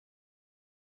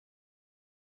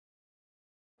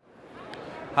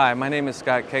Hi, my name is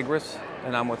Scott Kegris,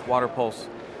 and I'm with WaterPulse.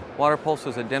 WaterPulse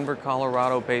is a Denver,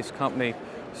 Colorado-based company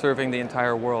serving the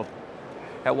entire world.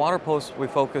 At WaterPulse, we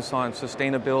focus on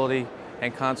sustainability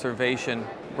and conservation,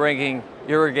 bringing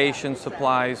irrigation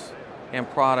supplies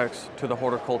and products to the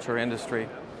horticulture industry.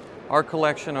 Our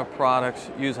collection of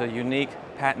products use a unique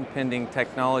patent-pending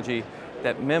technology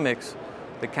that mimics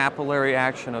the capillary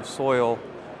action of soil,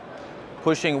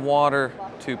 pushing water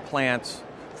to plants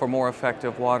for more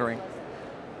effective watering.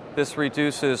 This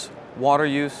reduces water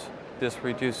use, this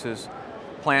reduces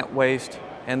plant waste,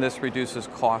 and this reduces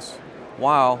costs,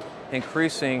 while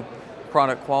increasing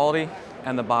product quality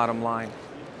and the bottom line.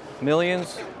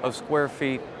 Millions of square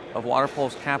feet of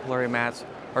WaterPulse capillary mats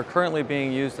are currently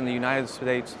being used in the United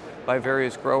States by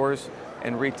various growers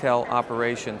and retail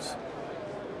operations.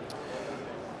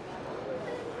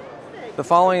 The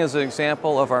following is an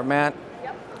example of our mat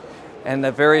and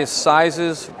the various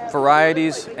sizes,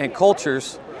 varieties, and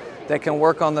cultures that can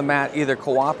work on the mat either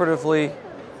cooperatively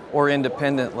or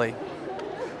independently.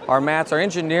 Our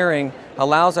engineering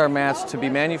allows our mats to be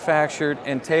manufactured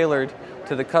and tailored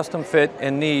to the custom fit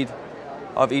and need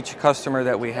of each customer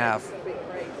that we have.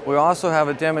 We also have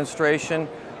a demonstration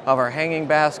of our hanging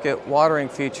basket watering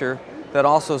feature that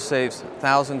also saves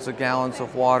thousands of gallons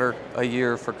of water a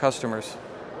year for customers.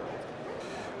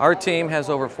 Our team has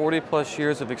over 40+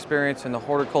 years of experience in the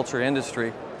horticulture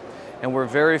industry, and we're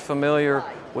very familiar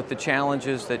with the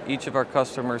challenges that each of our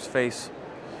customers face: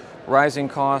 rising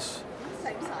costs,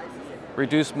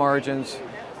 reduced margins,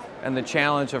 and the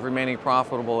challenge of remaining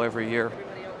profitable every year.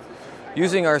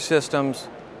 Using our systems,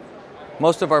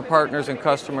 most of our partners and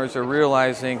customers are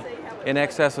realizing in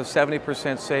excess of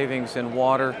 70% savings in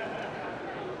water,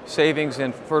 savings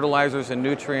in fertilizers and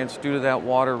nutrients due to that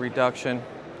water reduction,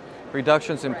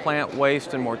 reductions in plant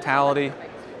waste and mortality,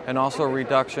 and also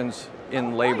reductions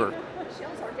in labor.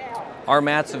 Our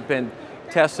mats have been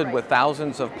tested with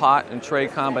thousands of pot and tray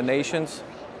combinations,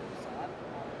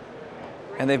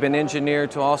 and they've been engineered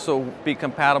to also be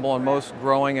compatible in most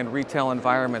growing and retail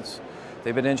environments.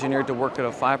 They've been engineered to work at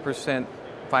a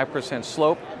 5%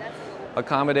 slope,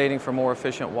 accommodating for more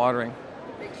efficient watering.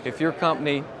 If your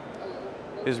company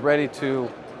is ready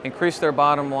to increase their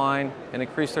bottom line and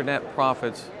increase their net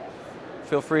profits,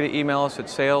 feel free to email us at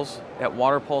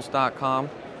sales@waterpulse.com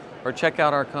or check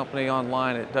out our company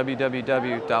online at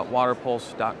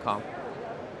www.waterpulse.com.